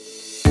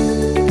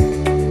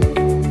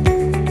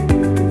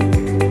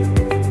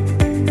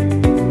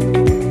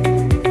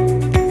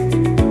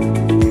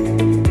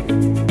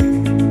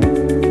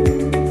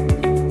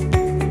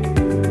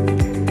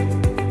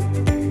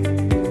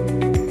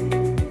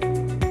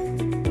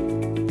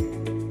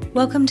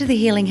Welcome to the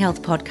Healing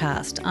Health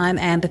Podcast. I'm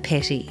Amber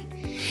Petty.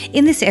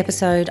 In this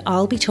episode,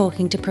 I'll be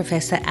talking to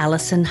Professor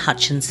Alison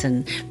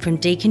Hutchinson from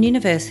Deakin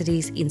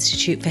University's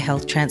Institute for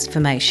Health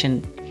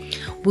Transformation.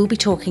 We'll be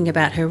talking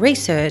about her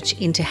research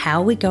into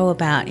how we go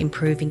about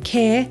improving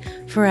care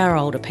for our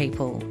older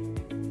people.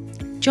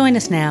 Join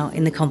us now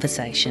in the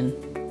conversation.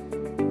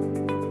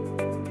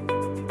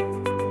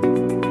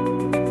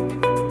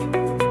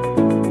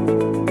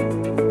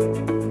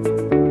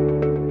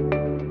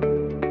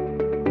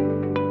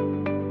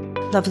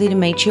 Lovely to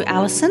meet you,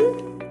 Alison.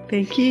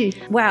 Thank you.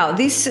 Wow,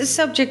 this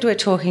subject we're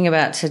talking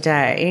about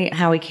today,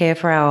 how we care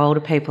for our older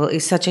people,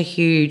 is such a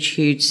huge,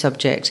 huge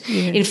subject.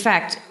 Yeah. In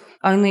fact,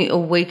 only a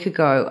week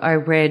ago I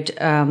read,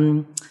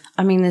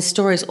 there's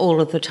stories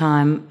all of the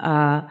time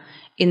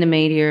in the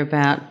media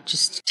about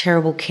just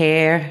terrible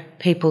care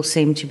people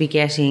seem to be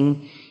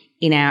getting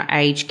in our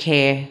aged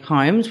care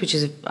homes, which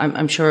is,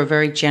 I'm sure, a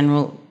very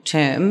general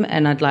term,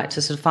 and I'd like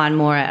to sort of find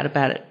more out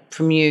about it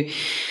from you.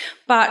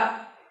 But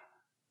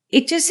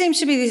it just seems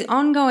to be this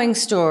ongoing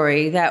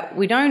story that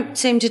we don't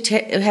seem to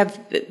have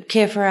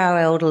care for our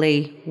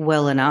elderly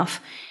well enough.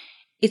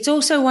 It's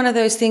also one of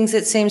those things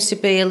that seems to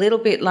be a little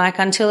bit like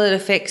until it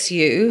affects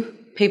you,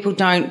 people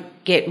don't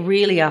get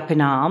really up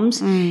in arms.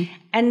 And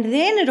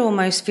then it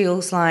almost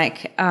feels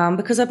like,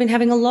 because I've been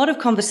having a lot of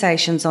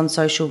conversations on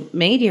social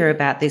media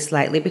about this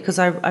lately, because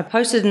I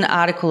posted an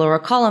article or a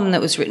column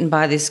that was written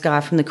by this guy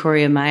from the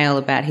Courier Mail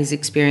about his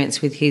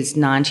experience with his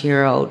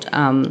 90-year-old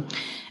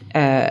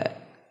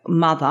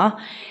mother,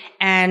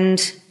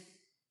 and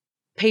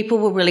people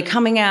were really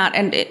coming out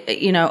and,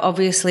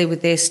 obviously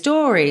with their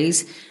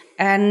stories,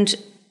 and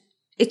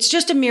it's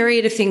just a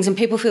myriad of things and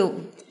people feel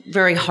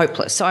very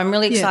hopeless. So I'm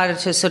really excited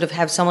to sort of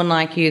have someone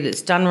like you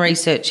that's done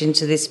research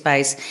into this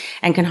space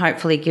and can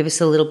hopefully give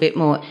us a little bit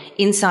more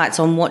insights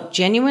on what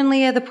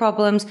genuinely are the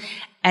problems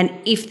and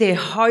if there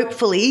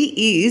hopefully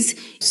is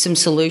some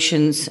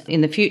solutions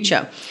in the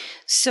future.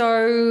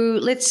 So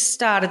let's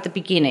start at the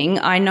beginning.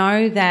 I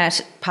know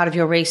that part of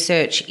your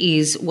research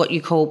is what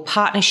you call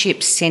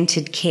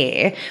partnership-centred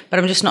care, but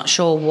I'm just not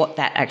sure what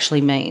that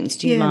actually means.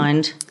 Do you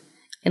mind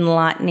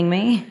enlightening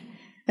me?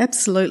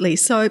 Absolutely.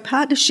 So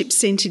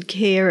partnership-centred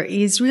care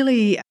is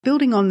really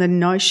building on the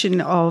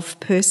notion of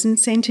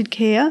person-centred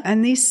care,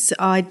 and this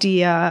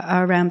idea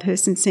around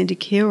person-centred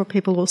care, or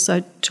people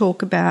also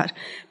talk about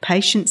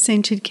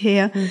patient-centred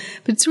care,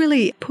 but it's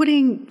really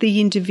putting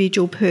the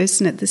individual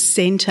person at the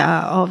centre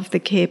of the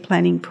care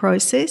planning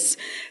process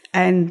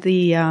and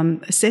the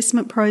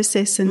assessment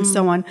process and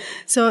so on.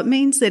 So it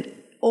means that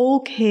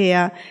all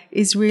care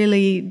is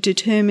really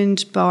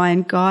determined by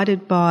and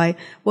guided by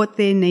what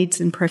their needs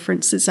and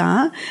preferences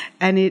are,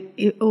 and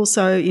it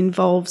also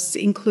involves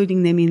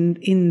including them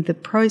in the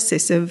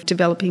process of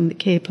developing the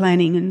care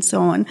planning and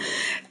so on.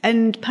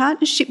 And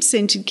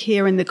partnership-centred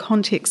care in the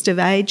context of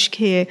aged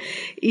care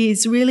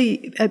is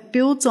really, it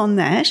builds on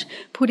that,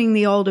 putting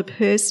the older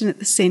person at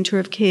the centre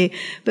of care,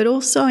 but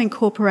also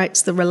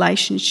incorporates the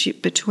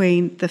relationship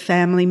between the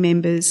family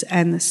members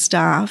and the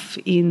staff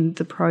in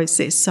the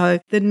process. So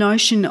the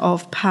notion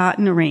of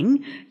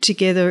partnering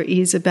together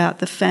is about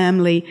the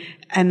family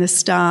and the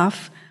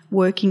staff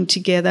working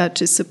together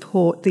to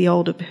support the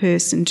older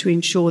person to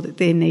ensure that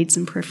their needs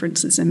and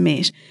preferences are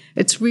met.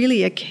 It's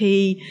really a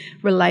key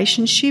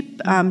relationship,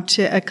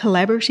 to a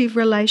collaborative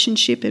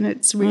relationship, and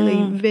it's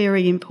really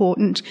very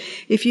important.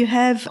 If you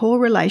have poor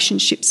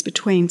relationships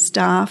between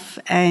staff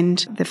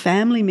and the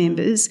family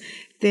members,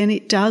 then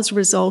it does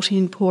result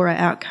in poorer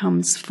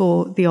outcomes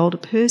for the older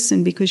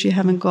person because you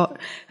haven't got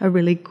a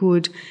really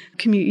good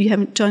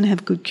don't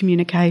have good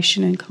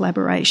communication and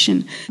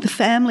collaboration. The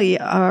family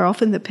are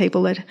often the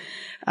people that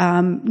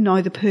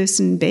know the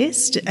person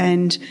best,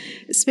 and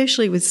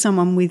especially with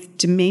someone with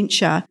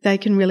dementia, they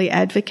can really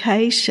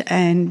advocate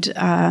and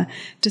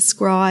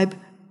describe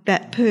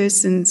that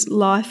person's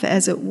life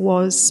as it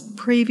was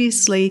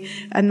previously,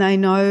 and they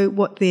know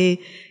what their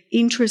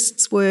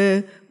interests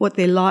were, what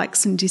their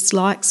likes and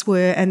dislikes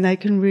were, and they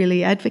can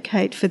really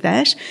advocate for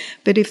that.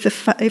 But if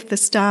the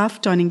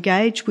staff don't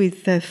engage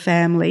with the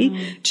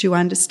family to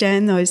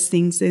understand those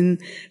things, then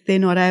they're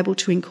not able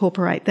to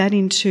incorporate that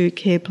into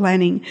care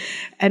planning.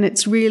 And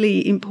it's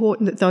really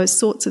important that those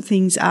sorts of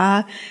things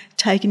are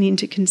taken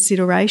into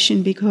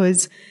consideration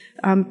because,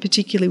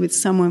 particularly with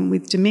someone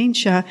with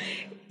dementia,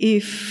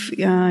 if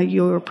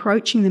you're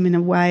approaching them in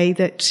a way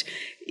that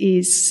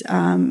is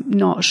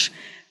not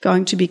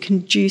going to be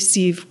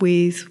conducive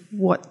with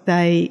what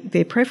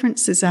their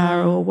preferences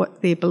are or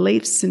what their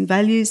beliefs and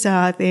values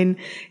are, then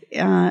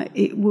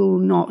it will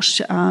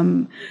not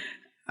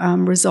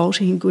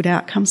result in good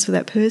outcomes for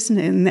that person,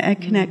 and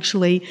that can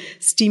actually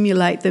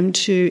stimulate them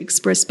to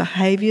express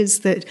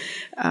behaviours that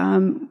are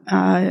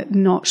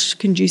not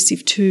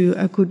conducive to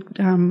a good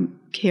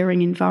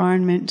caring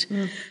environment.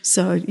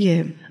 So,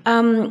 yeah.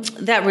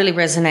 That really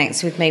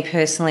resonates with me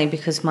personally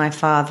because my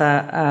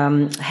father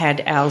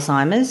had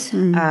Alzheimer's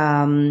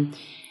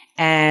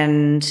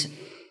and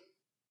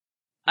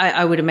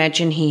I would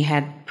imagine he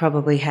had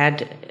probably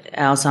had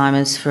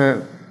Alzheimer's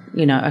for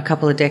a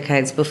couple of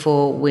decades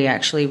before we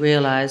actually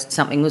realised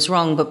something was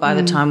wrong. But by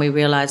the time we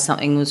realised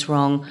something was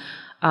wrong,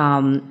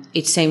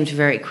 it seemed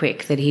very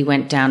quick that he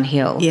went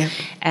downhill. Yeah.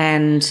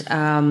 And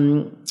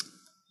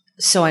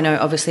so I know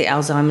obviously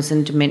Alzheimer's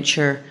and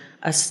dementia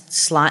are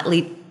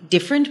slightly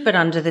different, but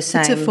under the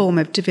same... It's a form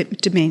of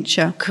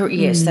dementia.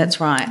 Yes, that's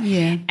right.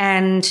 Yeah.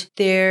 And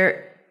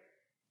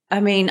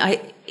I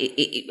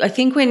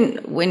think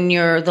when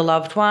you're the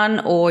loved one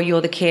or you're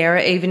the carer,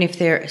 even if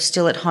they're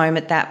still at home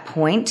at that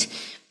point,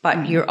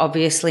 but you're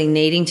obviously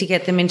needing to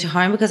get them into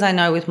home, because I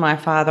know with my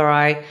father,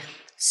 I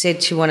said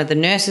to one of the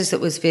nurses that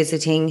was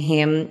visiting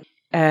him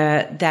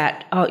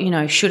that,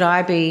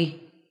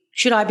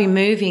 should I be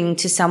moving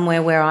to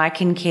somewhere where I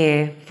can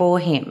care for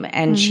him?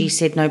 And she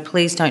said, no,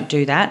 please don't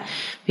do that,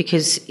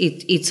 because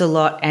it's a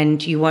lot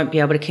and you won't be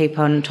able to keep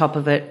on top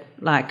of it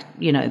like,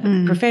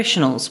 the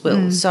professionals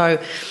will. So,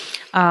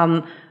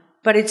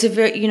 but it's a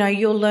very,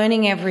 you're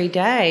learning every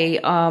day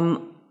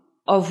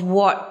of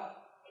what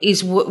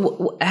is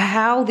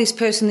how this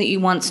person that you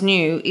once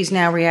knew is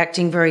now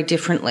reacting very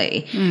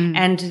differently.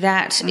 And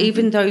that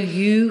even though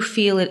you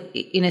feel it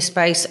in a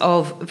space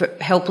of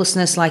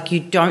helplessness, like you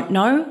don't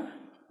know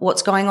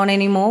what's going on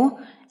anymore,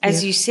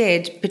 as you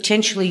said,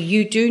 potentially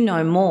you do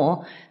know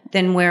more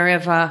than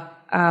wherever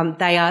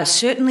they are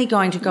certainly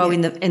going to go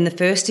in the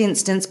first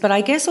instance, but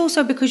I guess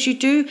also because you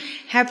do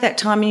have that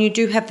time and you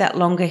do have that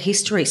longer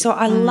history. So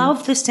I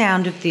love the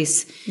sound of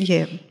this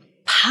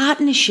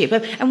partnership.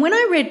 And when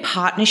I read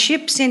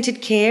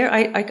partnership-centred care,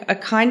 I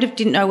kind of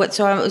didn't know what,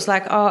 so I was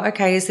like, oh,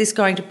 okay, is this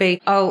going to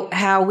be,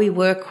 how we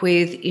work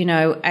with,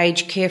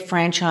 aged care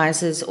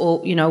franchises or,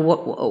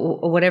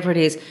 or whatever it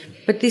is.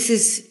 But this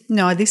is...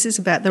 No, this is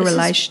about the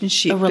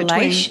relationship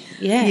between... Yes.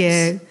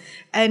 Yeah.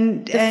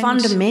 And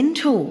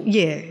fundamental.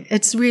 Yeah,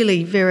 it's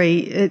really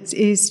it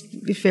is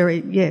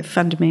very,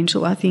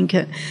 fundamental, I think,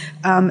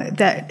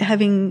 that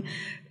having,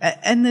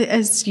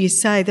 as you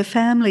say, the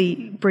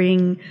family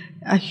bring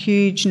a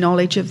huge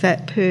knowledge of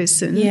that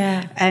person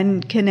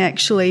and can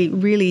actually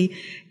really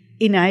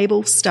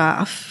enable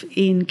staff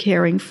in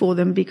caring for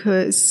them,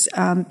 because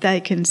they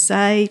can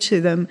say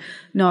to them,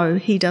 no,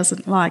 he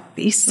doesn't like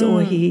this,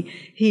 or he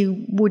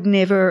would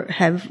never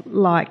have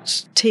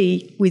liked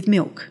tea with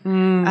milk.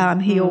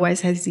 He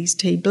always has his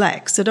tea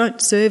black, so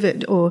don't serve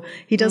it. Or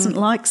he doesn't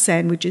like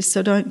sandwiches,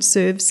 so don't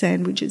serve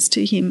sandwiches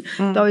to him.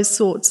 Those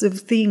sorts of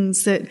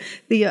things that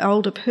the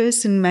older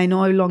person may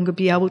no longer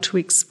be able to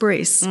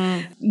express,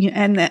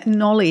 and that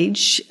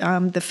knowledge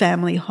the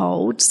family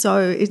holds. So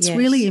it's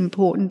really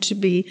important to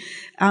be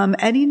and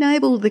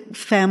enable the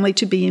family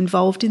to be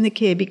involved in the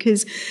care,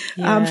 because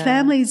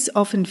families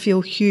often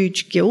feel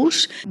huge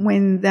guilt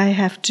when they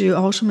have to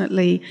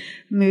ultimately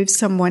move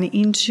someone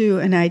into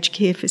an aged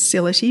care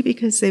facility,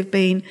 because they've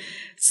been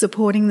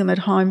supporting them at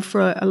home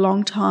for a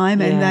long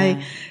time and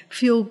they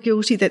feel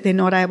guilty that they're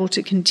not able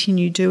to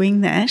continue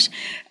doing that.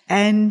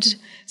 And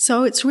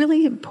so it's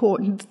really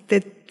important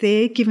that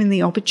they're given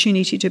the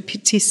opportunity to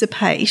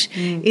participate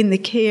in the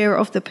care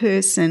of the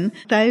person.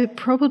 They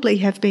probably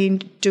have been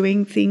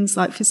doing things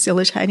like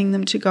facilitating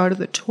them to go to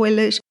the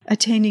toilet,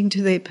 attending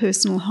to their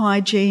personal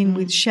hygiene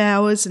with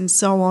showers and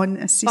so on,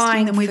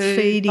 assisting them with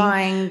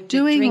feeding,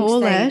 doing all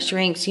that.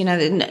 Drinks,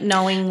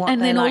 knowing what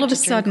they like to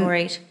drink or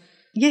eat.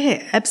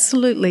 Yeah,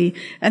 absolutely.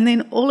 And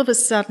then all of a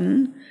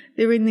sudden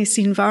they're in this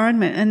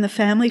environment and the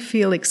family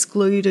feel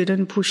excluded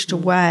and pushed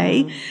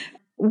away.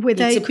 Where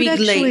they it's a big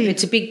leap.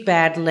 It's a big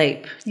bad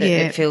leap that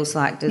it feels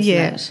like, doesn't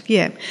it?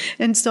 Yeah.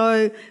 And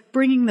so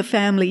bringing the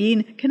family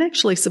in can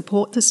actually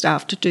support the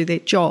staff to do their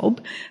job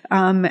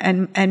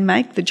and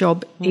make the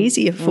job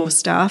easier for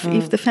staff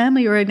if the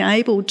family are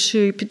enabled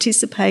to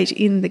participate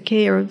in the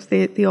care of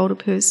the older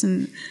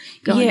person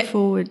going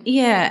forward.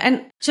 Yeah.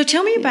 And so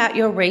tell me about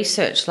your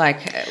research.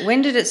 Like,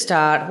 when did it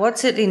start?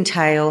 What's it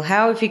entail?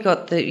 How have you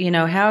got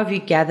how have you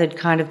gathered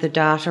kind of the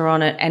data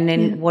on it? And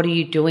then what are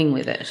you doing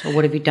with it, or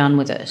what have you done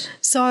with it?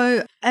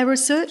 So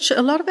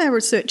a lot of our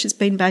research has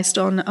been based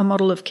on a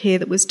model of care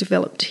that was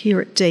developed here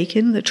at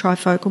Deakin, the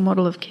trifocal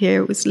model of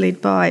care. It was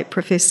led by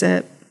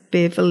Professor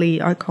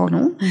Beverly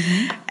O'Connell.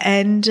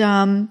 And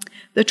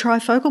the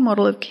trifocal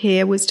model of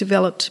care was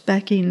developed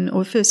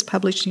first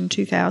published in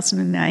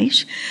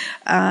 2008,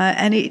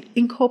 and it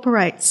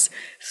incorporates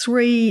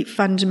three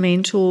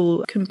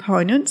fundamental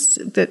components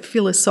that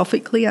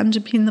philosophically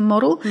underpin the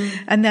model,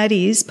 and that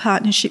is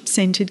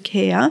partnership-centred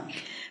care.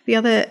 The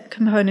other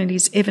component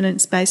is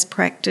evidence-based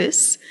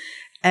practice,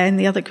 and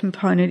the other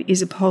component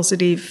is a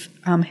positive,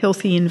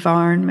 healthy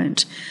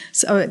environment.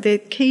 So they're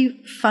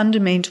key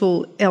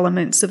fundamental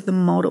elements of the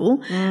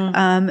model,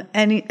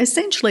 and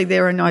essentially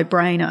they're a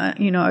no-brainer.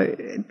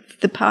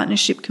 The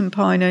partnership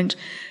component,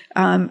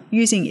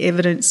 using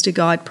evidence to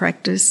guide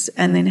practice,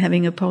 and then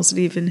having a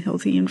positive and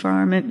healthy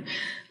environment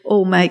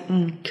all make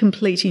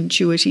complete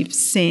intuitive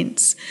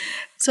sense.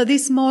 So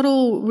this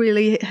model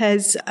really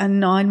has a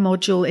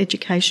 9-module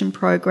education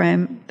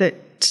program that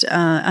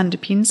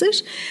underpins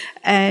it.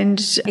 And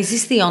is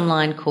this the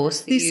online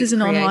course? This is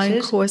an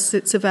online course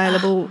that's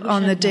available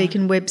on the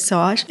Deakin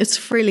website. It's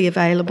freely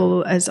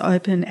available as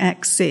open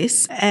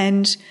access,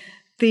 and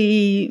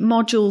the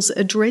modules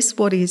address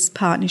what is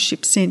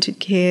partnership-centred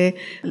care,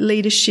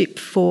 leadership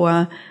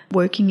for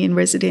working in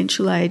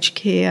residential aged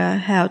care,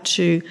 how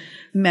to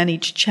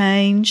manage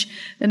change,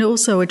 and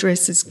also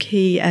addresses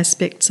key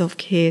aspects of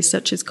care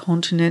such as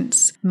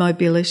continence,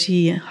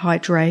 mobility,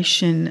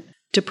 hydration,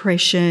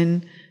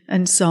 depression,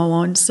 and so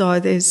on. So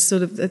there's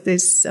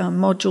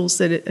modules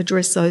that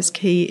address those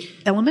key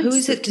elements. Who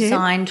is it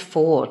designed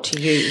for to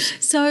use?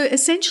 So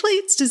essentially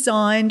it's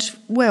designed,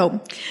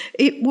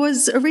 it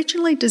was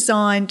originally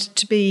designed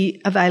to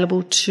be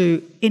available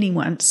to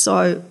anyone.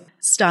 So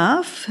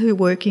staff who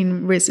work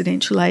in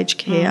residential aged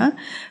care,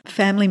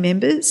 family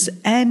members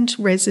and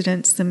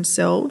residents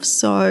themselves,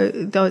 so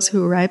those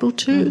who are able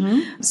to.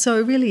 Mm-hmm. So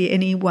really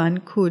anyone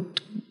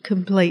could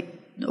complete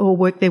or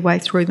work their way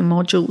through the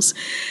modules.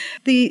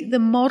 The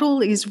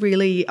model is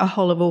really a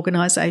whole of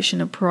organisation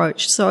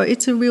approach. So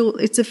it's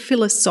a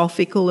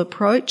philosophical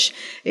approach.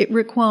 It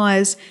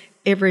requires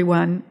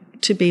everyone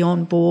to be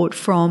on board,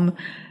 from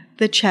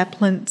the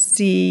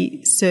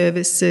chaplaincy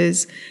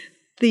services,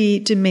 the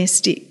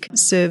domestic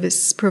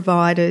service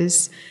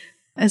providers,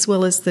 as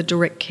well as the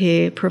direct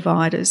care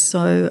providers,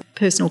 so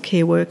personal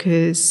care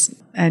workers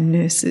and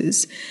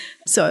nurses.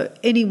 So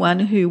anyone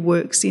who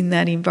works in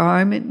that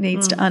environment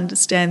needs to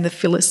understand the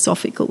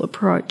philosophical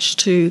approach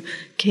to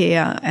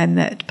care, and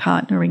that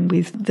partnering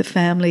with the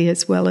family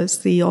as well as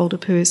the older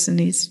person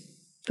is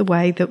the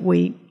way that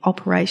we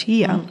operate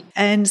here.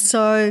 And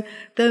so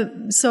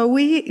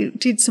we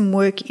did some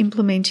work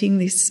implementing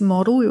this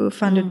model. We were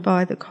funded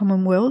by the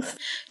Commonwealth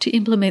to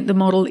implement the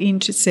model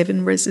into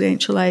 7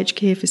 residential aged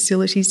care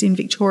facilities in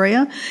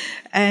Victoria.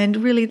 And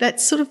really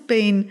that's sort of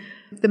been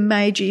the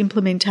major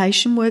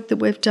implementation work that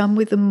we've done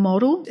with the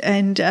model,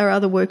 and our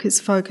other work is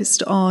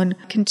focused on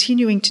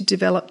continuing to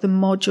develop the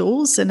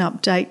modules and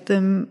update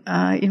them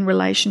in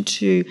relation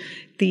to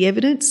the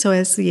evidence. So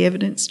as the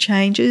evidence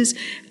changes,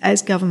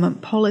 as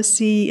government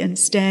policy and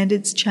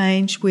standards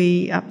change,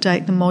 we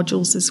update the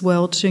modules as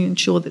well to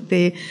ensure that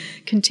they're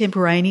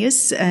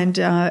contemporaneous and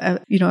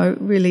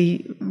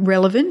really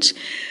relevant.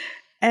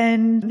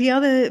 And the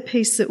other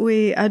piece that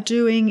we are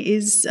doing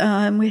is,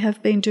 we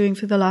have been doing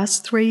for the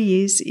last 3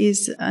 years,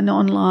 is an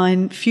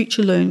online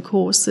Future Learn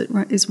course that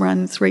is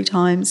run 3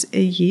 times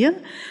a year,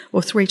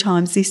 or 3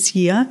 times this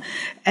year.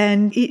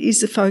 And it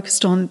is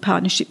focused on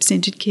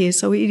partnership-centred care.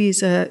 So it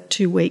is a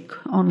 2-week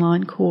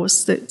online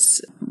course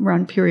that's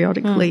run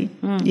periodically,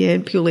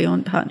 purely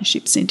on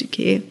partnership-centred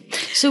care.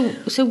 So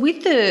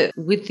with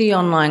the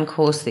online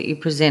course that you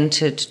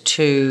presented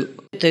to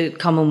the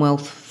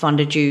Commonwealth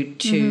funded you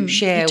to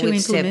share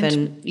with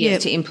implement. 7,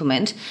 to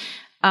implement,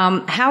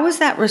 how was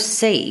that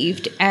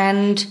received?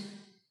 And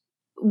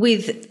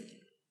with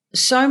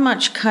so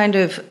much kind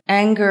of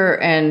anger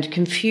and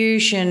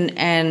confusion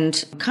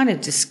and kind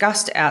of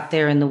disgust out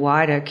there in the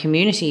wider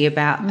community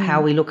about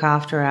how we look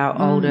after our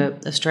older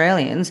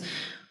Australians,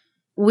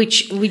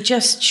 which we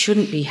just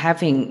shouldn't be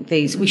having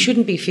these. We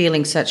shouldn't be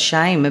feeling such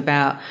shame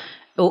about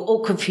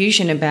or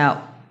confusion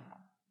about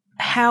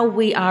how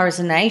we are as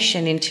a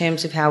nation in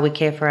terms of how we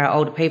care for our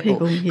older people,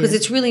 because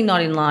it's really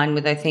not in line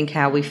with, I think,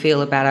 how we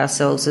feel about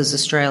ourselves as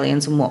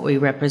Australians and what we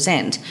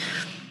represent.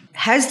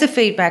 Has the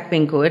feedback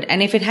been good?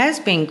 And if it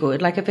has been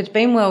good, like if it's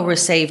been well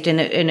received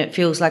and it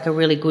feels like a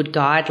really good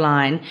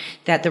guideline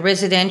that the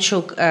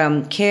residential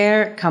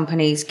care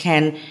companies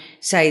can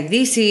say,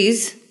 this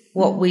is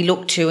what we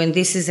look to and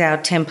this is our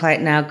template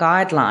and our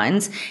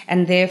guidelines,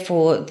 and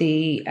therefore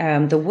the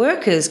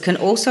workers can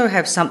also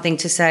have something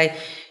to say,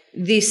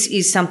 this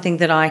is something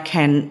that I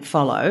can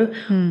follow.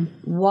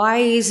 Why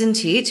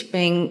isn't it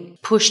being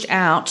pushed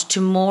out to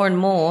more and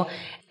more?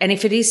 And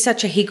if it is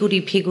such a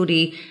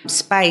higgledy-piggledy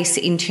space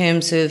in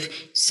terms of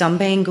some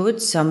being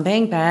good, some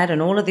being bad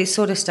and all of this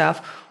sort of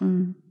stuff,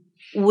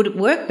 would it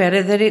work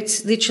better that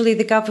it's literally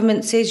the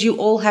government says you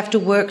all have to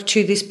work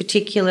to this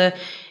particular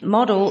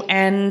model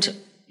and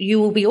you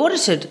will be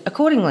audited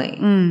accordingly?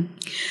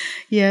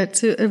 Yeah,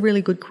 it's a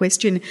really good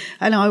question.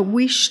 And I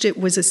wished there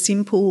was a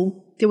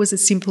simple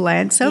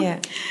answer. Yeah.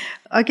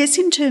 I guess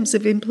in terms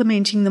of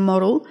implementing the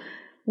model,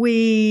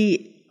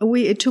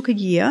 it took a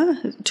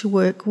year to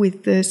work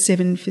with the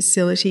 7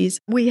 facilities.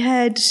 We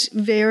had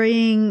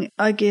varying,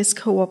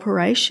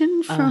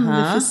 cooperation from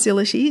the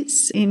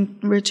facilities in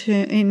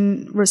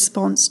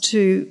response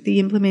to the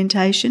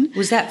implementation.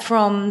 Was that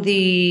from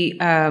the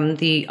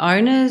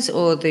owners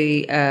or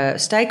the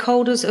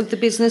stakeholders of the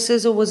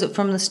businesses, or was it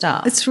from the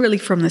staff? It's really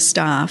from the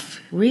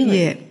staff.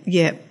 Really?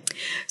 Yeah.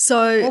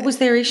 So what was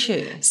their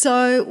issue?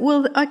 So,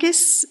 well, I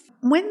guess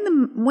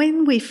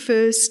when we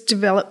first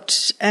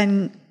developed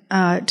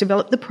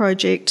the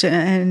project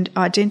and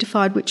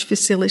identified which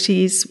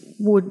facilities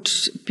would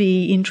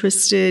be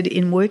interested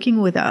in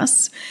working with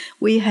us,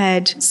 we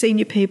had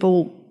senior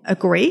people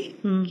agree,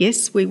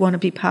 yes, we want to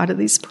be part of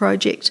this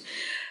project.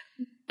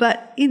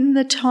 But in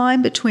the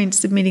time between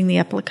submitting the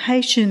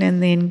application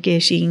and then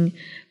getting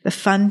the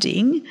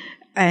funding,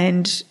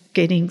 and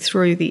getting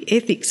through the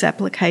ethics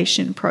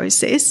application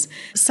process.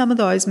 Some of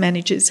those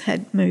managers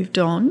had moved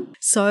on.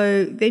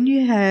 So then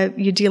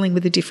you're dealing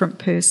with a different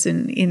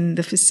person in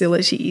the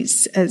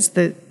facilities as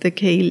the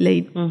key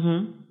lead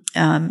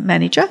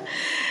manager.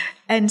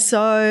 And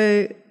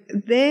so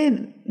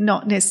they're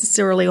not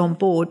necessarily on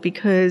board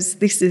because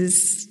this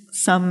is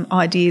some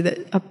idea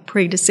that a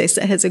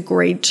predecessor has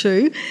agreed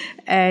to,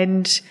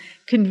 and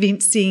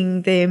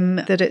convincing them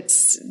that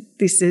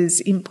this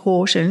is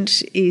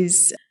important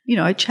is,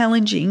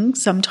 challenging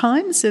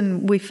sometimes.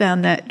 And we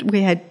found that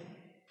we had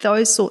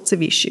those sorts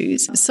of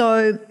issues.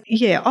 So,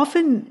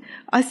 often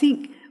I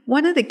think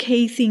one of the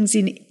key things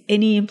in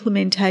any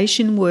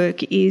implementation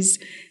work is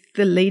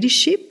the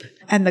leadership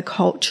and the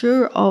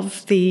culture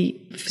of the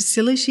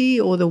facility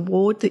or the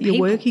ward that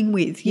you're working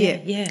with.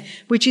 Yeah.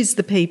 Which is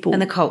the people.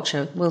 And the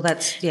culture. Well,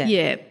 that's,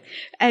 Yeah.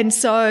 And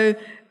so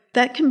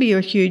that can be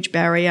a huge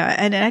barrier,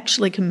 and it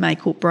actually can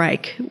make or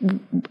break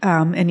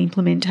an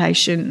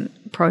implementation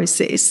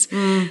process.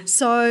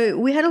 So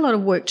we had a lot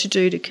of work to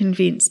do to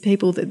convince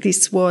people that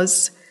this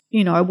was,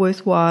 a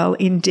worthwhile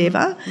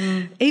endeavour,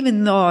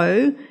 even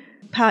though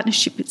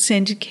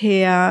partnership-centred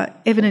care,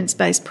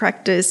 evidence-based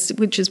practice,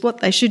 which is what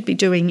they should be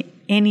doing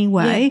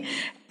anyway,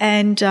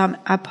 and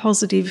a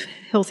positive,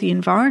 healthy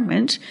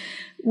environment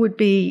would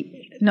be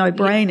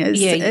no-brainers.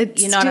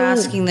 You're not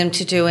asking them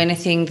to do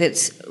anything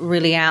that's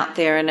really out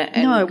there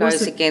and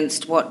goes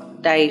against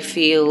what they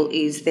feel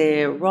is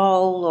their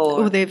role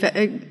or their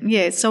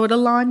so it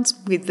aligns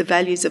with the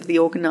values of the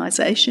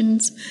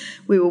organisations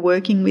we were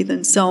working with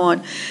and so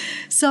on.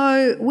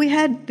 So we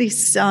had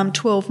this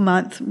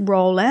 12-month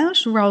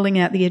rolling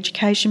out the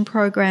education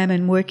program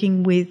and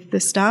working with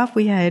the staff.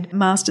 We had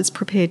masters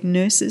prepared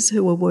nurses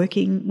who were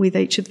working with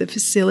each of the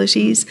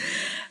facilities.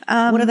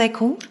 What are they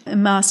called?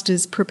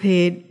 Masters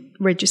prepared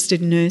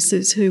registered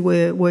nurses who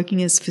were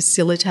working as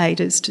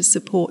facilitators to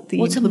support the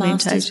implementation.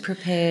 What's a master's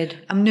prepared?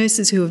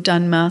 Nurses who have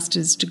done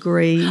master's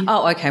degree.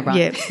 Oh, okay, right.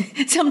 Yeah.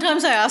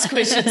 Sometimes I ask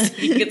questions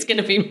thinking it's going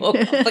to be more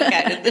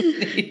complicated than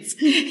this.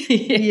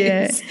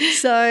 Yes. Yeah.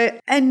 So,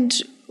 and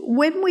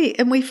when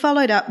we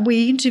followed up,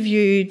 we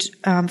interviewed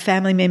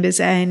family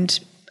members and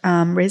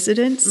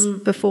residents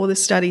before the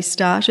study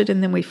started,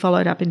 and then we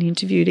followed up and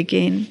interviewed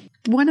again.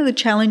 One of the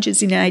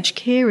challenges in aged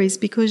care is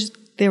because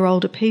they're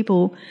older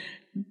people,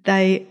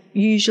 they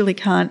usually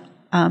can't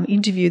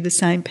interview the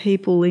same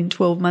people in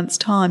 12 months'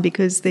 time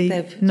because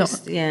they've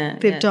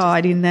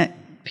died in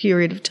that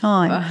period of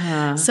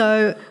time.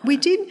 So we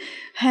did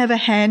have a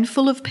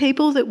handful of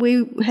people that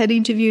we had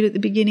interviewed at the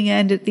beginning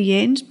and at the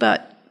end,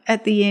 but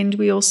at the end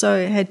we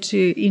also had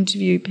to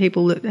interview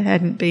people that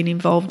hadn't been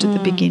involved at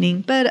the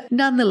beginning. But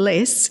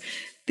nonetheless,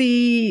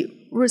 we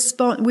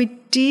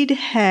did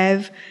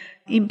have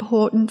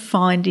important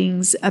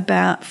findings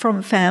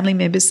from family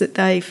members that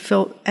they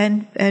felt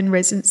and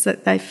residents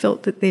that they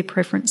felt that their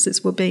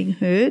preferences were being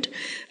heard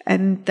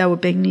and they were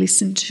being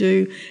listened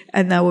to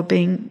and they were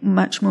being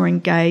much more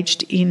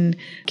engaged in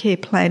care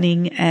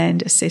planning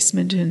and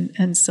assessment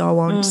and so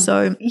on.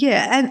 So,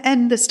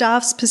 and the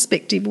staff's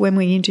perspective when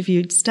we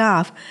interviewed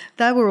staff,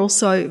 they were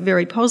also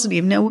very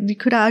positive. Now, you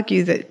could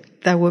argue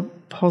that they were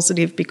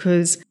positive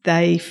because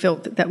they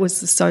felt that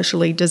was the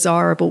socially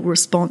desirable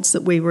response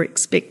that we were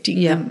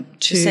expecting them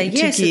to say,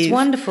 yes, to give. It's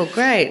wonderful,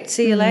 great,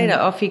 see you later,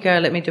 off you go,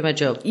 let me do my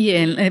job.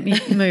 Yeah, let me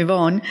move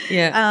on.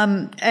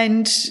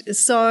 And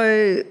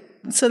so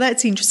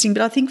that's interesting,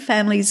 but I think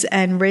families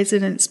and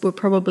residents were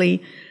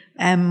probably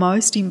our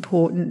most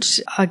important,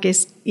 I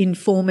guess,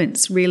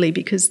 informants really,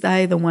 because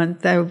they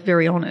were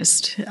very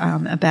honest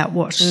about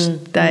what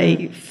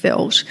they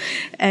felt.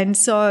 And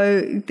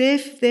so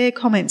their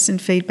comments and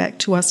feedback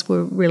to us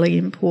were really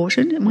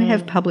important, and we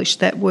have published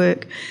that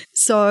work.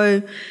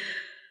 So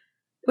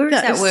where is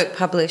that work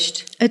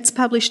published? It's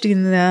published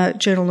in the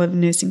Journal of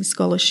Nursing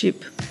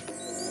Scholarship.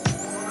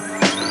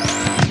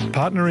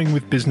 Partnering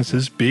with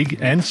businesses big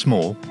and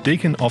small,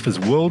 Deakin offers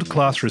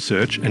world-class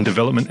research and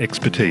development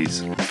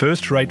expertise,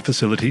 first-rate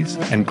facilities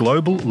and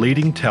global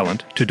leading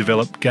talent to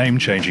develop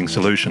game-changing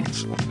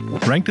solutions.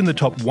 Ranked in the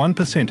top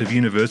 1% of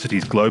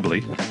universities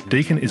globally,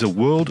 Deakin is a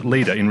world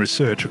leader in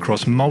research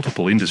across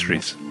multiple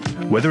industries.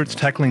 Whether it's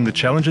tackling the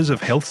challenges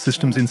of health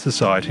systems in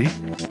society,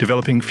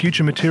 developing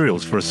future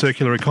materials for a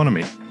circular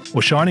economy,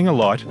 or shining a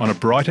light on a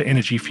brighter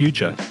energy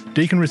future,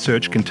 Deakin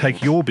Research can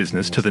take your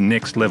business to the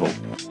next level.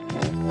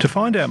 To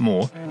find out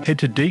more, head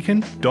to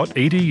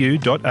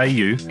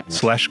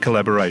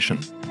deakin.edu.au/collaboration.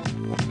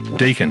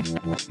 Deakin,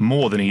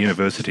 more than a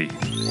university.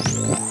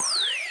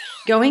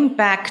 Going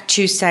back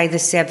to, say, the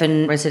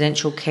 7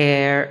 residential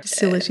care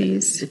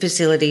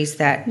facilities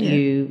that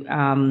you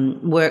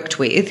worked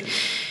with,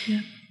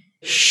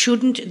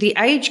 shouldn't the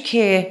aged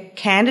care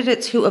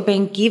candidates who are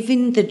being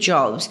given the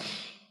jobs,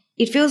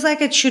 it feels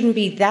like it shouldn't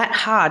be that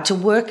hard to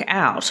work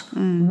out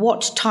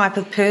what type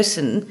of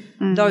person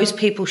those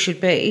people should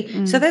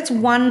be. So that's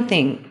one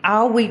thing.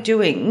 Are we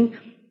doing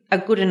a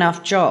good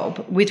enough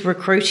job with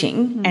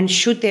recruiting, and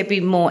should there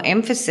be more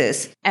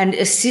emphasis and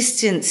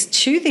assistance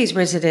to these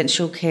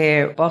residential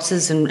care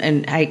bosses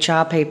and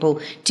HR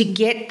people to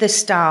get the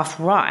staff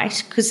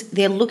right, because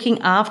they're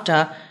looking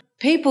after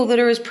people that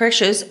are as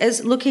precious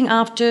as looking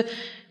after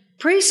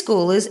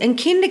preschoolers and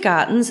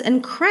kindergartens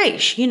and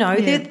creche. You know,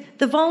 they're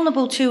the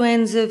vulnerable two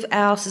ends of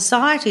our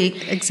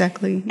society.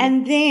 Exactly.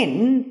 And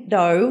then,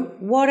 though,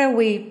 what are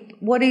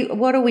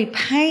we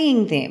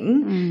paying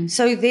them?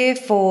 So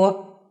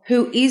therefore,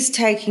 who is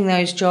taking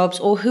those jobs,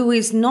 or who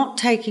is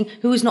not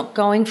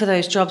going for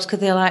those jobs because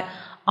they're like,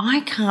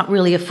 I can't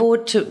really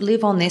afford to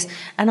live on this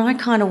and I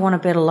kind of want a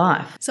better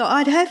life. So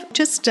I'd have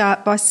just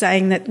start by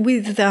saying that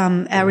with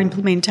our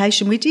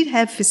implementation, we did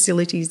have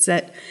facilities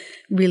that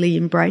really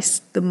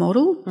embraced the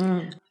model,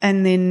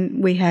 and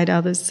then we had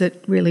others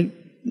that really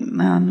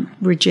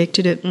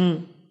rejected it.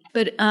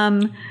 But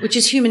which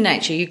is human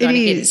nature. You've got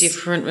to get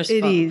different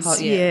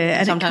response. It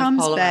is, and it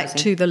comes back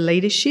to the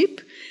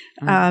leadership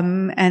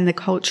and the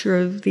culture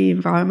of the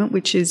environment,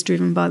 which is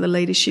driven by the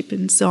leadership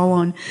and so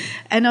on.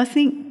 And I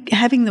think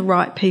having the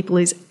right people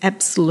is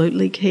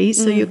absolutely key.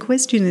 So your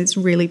question is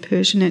really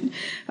pertinent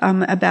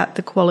about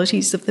the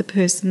qualities of the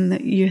person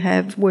that you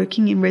have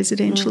working in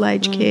residential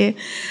aged care.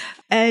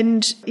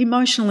 And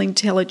emotional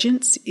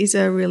intelligence is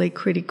a really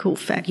critical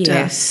factor.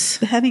 Yes.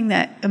 Having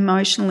that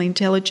emotional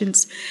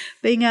intelligence,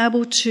 being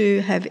able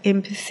to have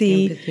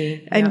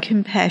empathy and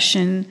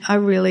compassion are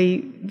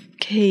really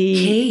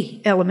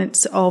key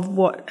elements of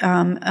what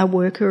a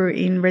worker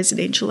in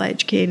residential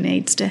aged care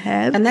needs to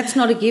have. And that's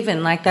not a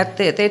given. Like that,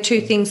 they're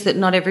two things that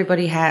not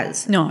everybody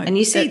has. No, and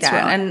you see that,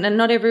 right. and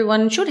not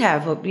everyone should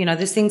have. Or, you know,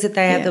 there's things that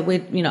they have that we,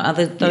 you know,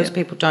 those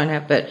people don't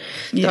have, but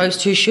those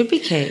two should be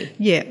key.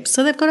 Yeah,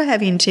 so they've got to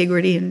have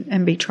integrity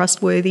and be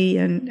trustworthy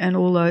and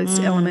all those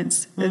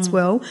elements as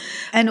well.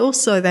 And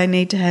also they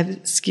need to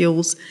have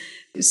skills.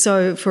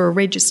 So for a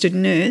registered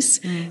nurse,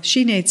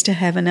 she needs to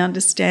have an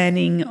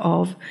understanding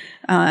of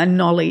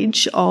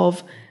knowledge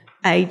of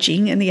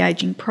ageing and the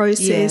ageing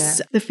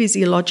process, the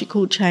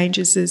physiological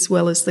changes as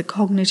well as the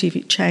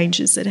cognitive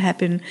changes that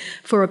happen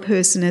for a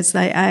person as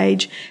they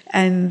age,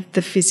 and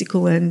the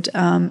physical and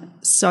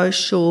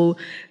social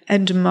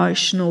and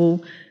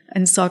emotional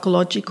and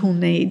psychological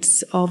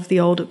needs of the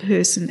older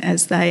person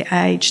as they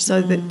age,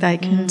 so that they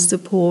can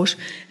support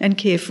and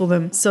care for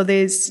them. So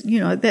there's, you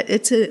know, that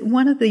it's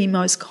one of the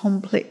most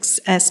complex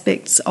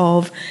aspects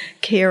of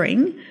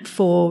caring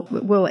for,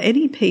 well,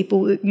 any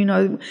people. You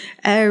know,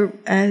 our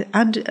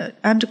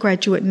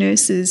undergraduate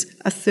nurses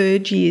are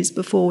third years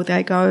before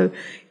they go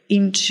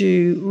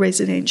into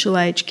residential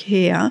aged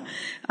care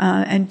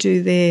and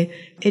do their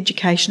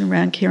education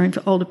around caring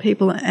for older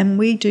people. And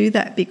we do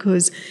that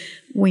because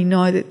we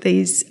know that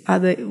these are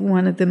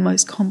one of the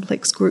most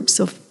complex groups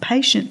of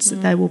patients that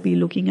they will be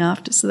looking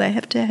after. So they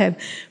have to have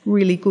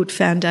really good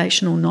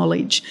foundational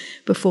knowledge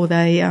before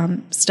they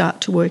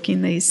start to work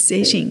in these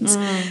settings.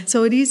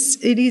 So it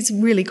is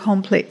really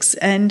complex.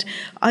 And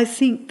I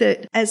think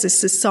that as a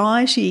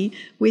society,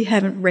 we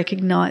haven't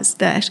recognised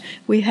that.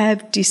 We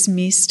have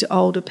dismissed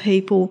older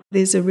people.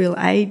 There's a real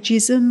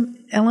ageism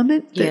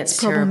element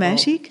that's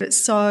problematic. Terrible.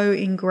 It's so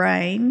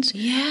ingrained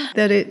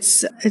that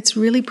it's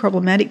really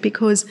problematic,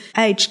 because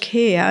aged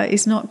care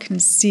is not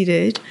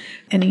considered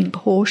an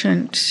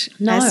important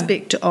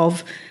aspect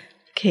of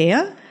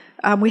care.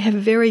 We have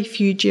very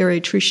few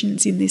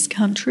geriatricians in this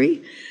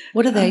country.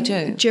 What do they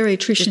do?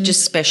 Geriatricians,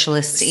 just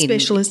specialists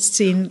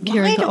in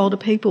caring for older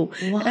people,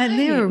 and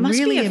they're a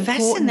really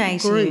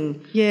important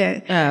group.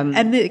 Yeah,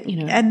 and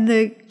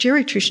the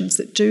geriatricians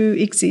that do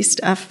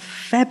exist are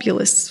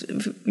fabulous.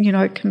 You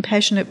know,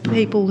 compassionate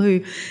people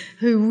who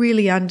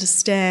really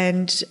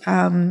understand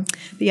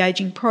the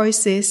ageing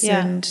process,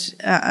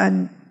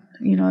 and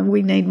you know,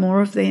 we need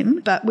more of them.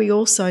 But we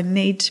also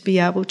need to be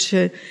able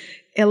to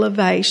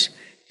elevate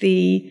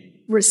the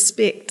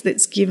respect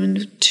that's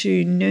given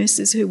to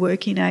nurses who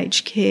work in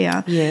aged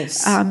care.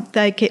 Yes.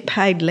 They get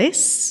paid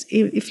less.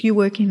 If you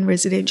work in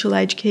residential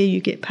aged care, you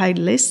get paid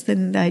less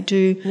than they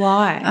do.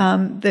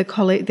 Why? Their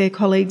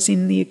colleagues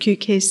in the acute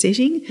care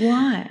setting.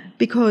 Why?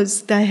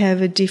 Because they have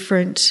a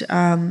different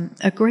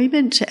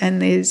agreement,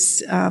 and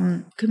there's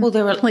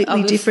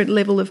completely different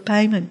level of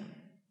payment.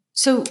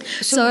 So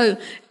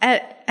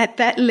at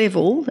that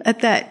level,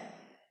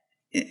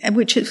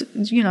 which is,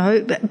 you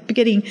know,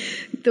 getting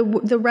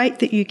the rate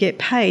that you get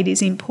paid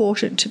is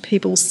important to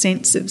people's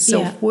sense of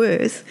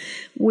self-worth.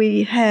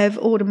 We have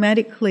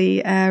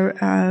automatically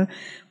our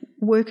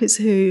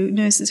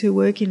nurses who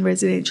work in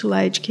residential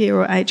aged care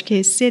or aged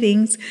care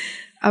settings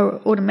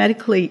are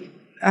automatically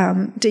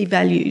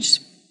devalued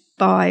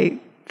by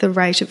the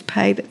rate of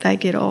pay that they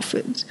get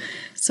offered.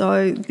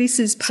 So this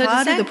is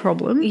part of the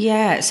problem.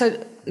 Yeah.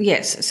 So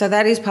yes, so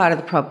that is part of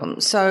the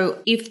problem. So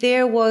if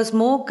there was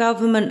more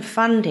government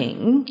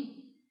funding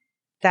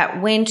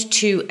that went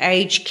to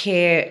aged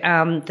care,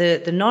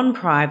 the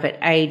non-private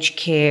aged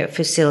care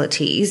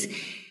facilities,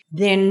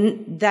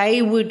 then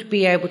they would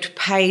be able to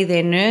pay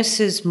their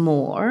nurses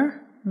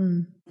more.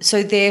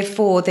 So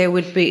therefore that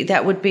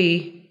would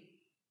be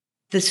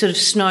the sort of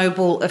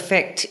snowball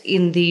effect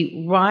in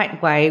the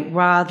right way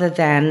rather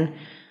than,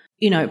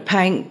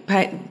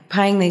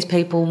 paying these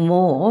people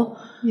more.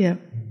 Yeah.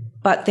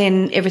 But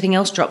then everything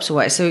else drops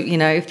away. So,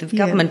 if the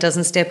government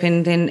doesn't step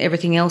in, then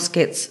everything else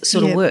gets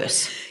sort of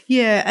worse.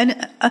 Yeah,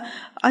 and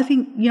I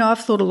think, I've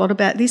thought a lot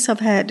about this. I've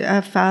had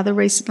a father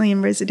recently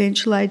in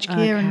residential aged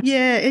care. Okay. And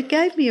it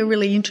gave me a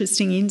really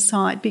interesting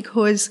insight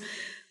because,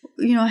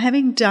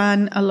 having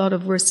done a lot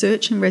of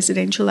research in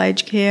residential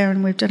aged care,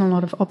 and we've done a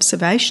lot of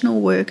observational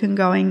work and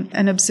going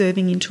and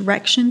observing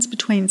interactions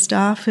between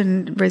staff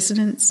and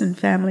residents and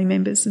family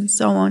members and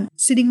so on,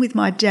 sitting with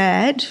my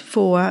dad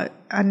for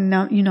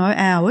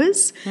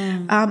hours,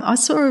 I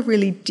saw a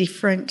really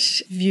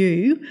different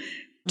view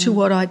to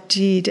what I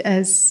did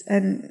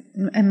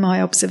and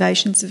my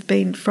observations have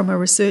been from a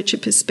researcher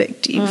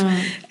perspective.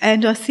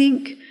 And I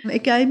think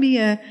it gave me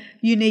a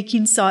unique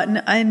insight.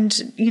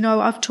 And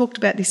I've talked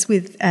about this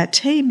with our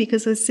team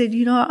because I said,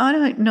 I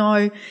don't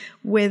know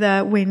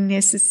whether when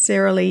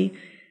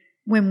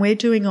we're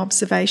doing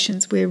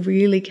observations, we're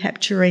really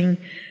capturing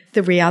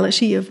the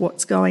reality of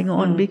what's going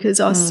on because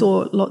I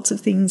saw lots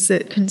of things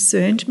that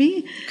concerned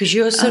me. Because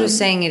you're sort of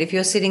saying it, if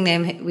you're sitting there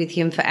with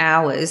him for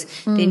hours,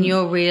 then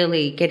you're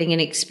really getting an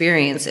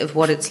experience of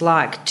what it's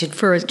like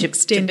for an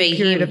extended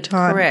period of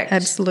time. Correct.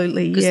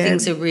 Absolutely, because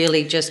things are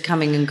really just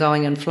coming and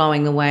going and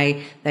flowing the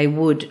way they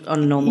would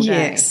on a normal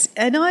day. Yes,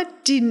 and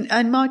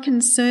my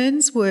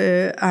concerns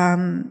were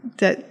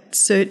that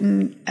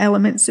certain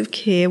elements of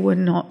care were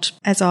not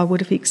as I would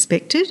have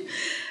expected,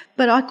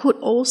 but I could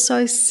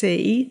also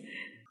see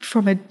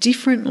from a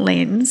different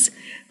lens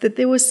that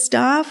there was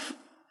staff,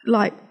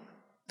 like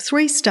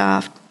 3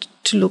 staff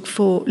to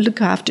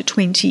look after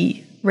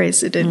 20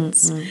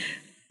 residents.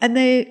 And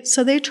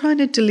they're trying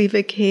to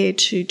deliver care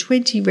to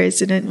 20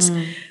 residents,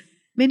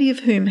 many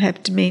of whom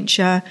have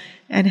dementia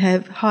and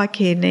have high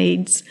care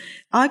needs.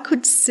 I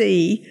could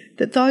see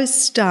that those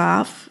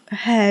staff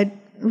they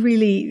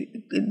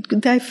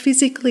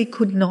physically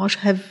could not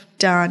have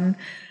done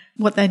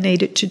what they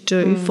needed to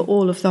do for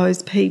all of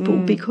those people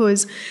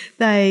because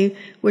they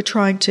were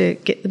trying to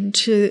get them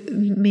to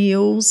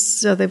meals,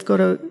 so they've got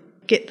to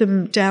get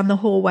them down the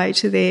hallway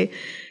to their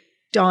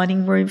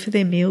dining room for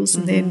their meals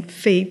and then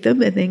feed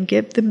them and then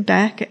get them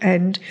back.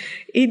 And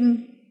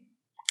in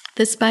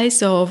the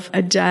space of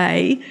a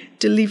day,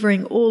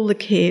 delivering all the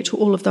care to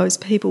all of those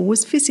people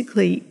was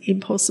physically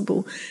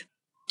impossible.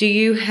 Do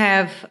you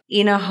have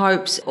inner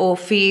hopes or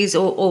fears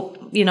or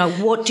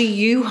what do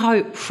you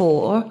hope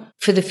for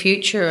the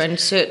future? And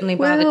certainly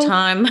by the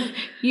time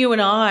you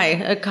and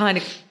I are kind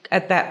of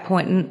at that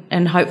point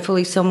and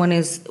hopefully someone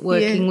is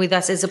working with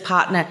us as a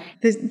partner.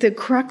 The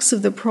crux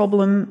of the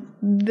problem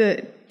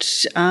that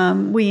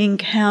we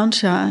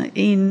encounter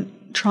in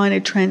trying to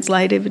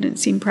translate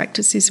evidence in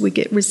practice is we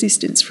get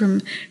resistance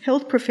from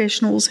health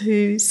professionals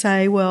who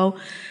say, well,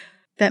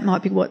 that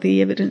might be what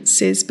the evidence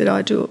says, but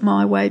I do it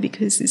my way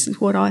because this is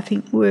what I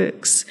think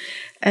works.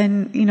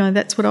 And,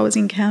 that's what I was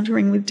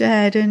encountering with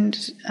Dad.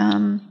 And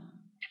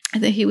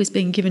that he was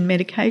being given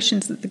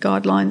medications that the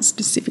guidelines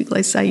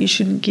specifically say you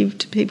shouldn't give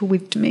to people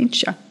with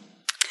dementia.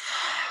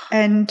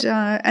 And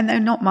they're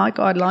not my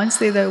guidelines.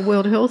 They're the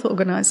World Health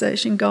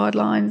Organisation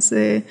guidelines.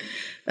 They're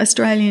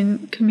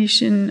Australian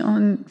Commission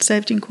on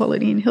Safety and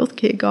Quality in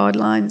Healthcare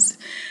guidelines.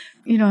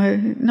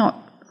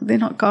 They're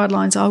not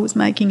guidelines I was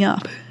making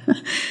up.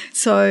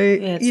 So,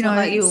 it's not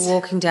like you were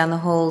walking down the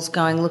halls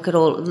going, look at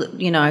all,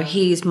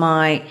 here's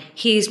my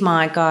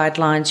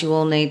guidelines, you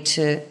all need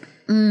to.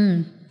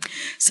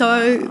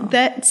 So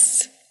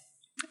that's,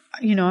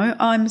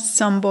 I'm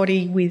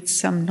somebody with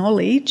some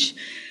knowledge.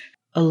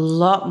 A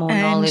lot more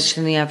knowledge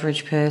than the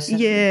average person.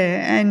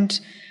 Yeah,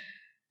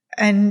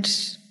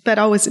 but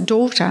I was a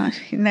daughter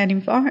in that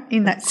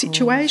in that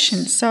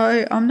situation.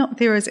 So I'm not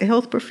there as a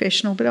health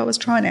professional, but I was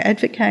trying to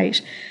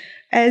advocate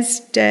as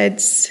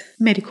Dad's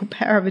medical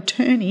power of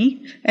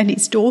attorney and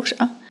his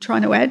daughter,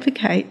 trying to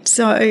advocate.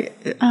 So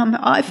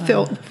I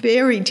felt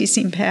very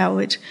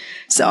disempowered.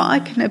 So I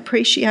can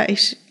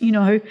appreciate,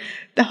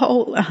 the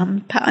whole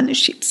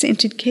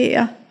partnership-centred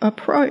care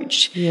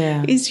approach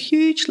is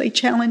hugely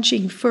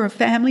challenging for a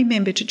family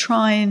member to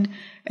try and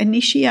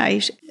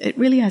initiate. It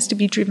really has to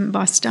be driven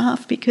by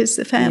staff because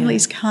the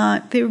families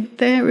can't. They're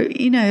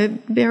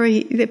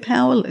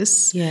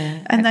powerless. Yeah,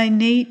 and they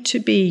need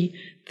to be.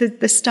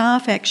 The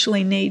staff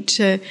actually need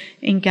to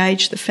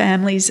engage the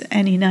families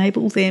and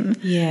enable them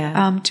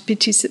to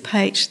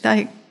participate.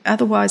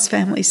 Otherwise,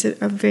 families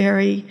are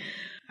very,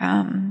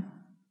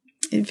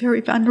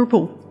 very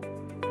vulnerable.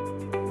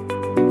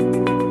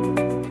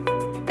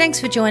 Thanks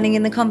for joining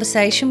in the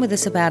conversation with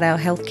us about our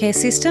healthcare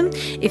system.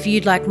 If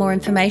you'd like more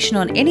information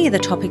on any of the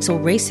topics or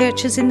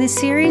researchers in this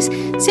series,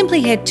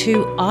 simply head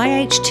to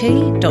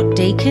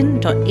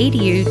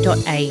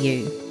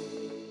iht.deakin.edu.au.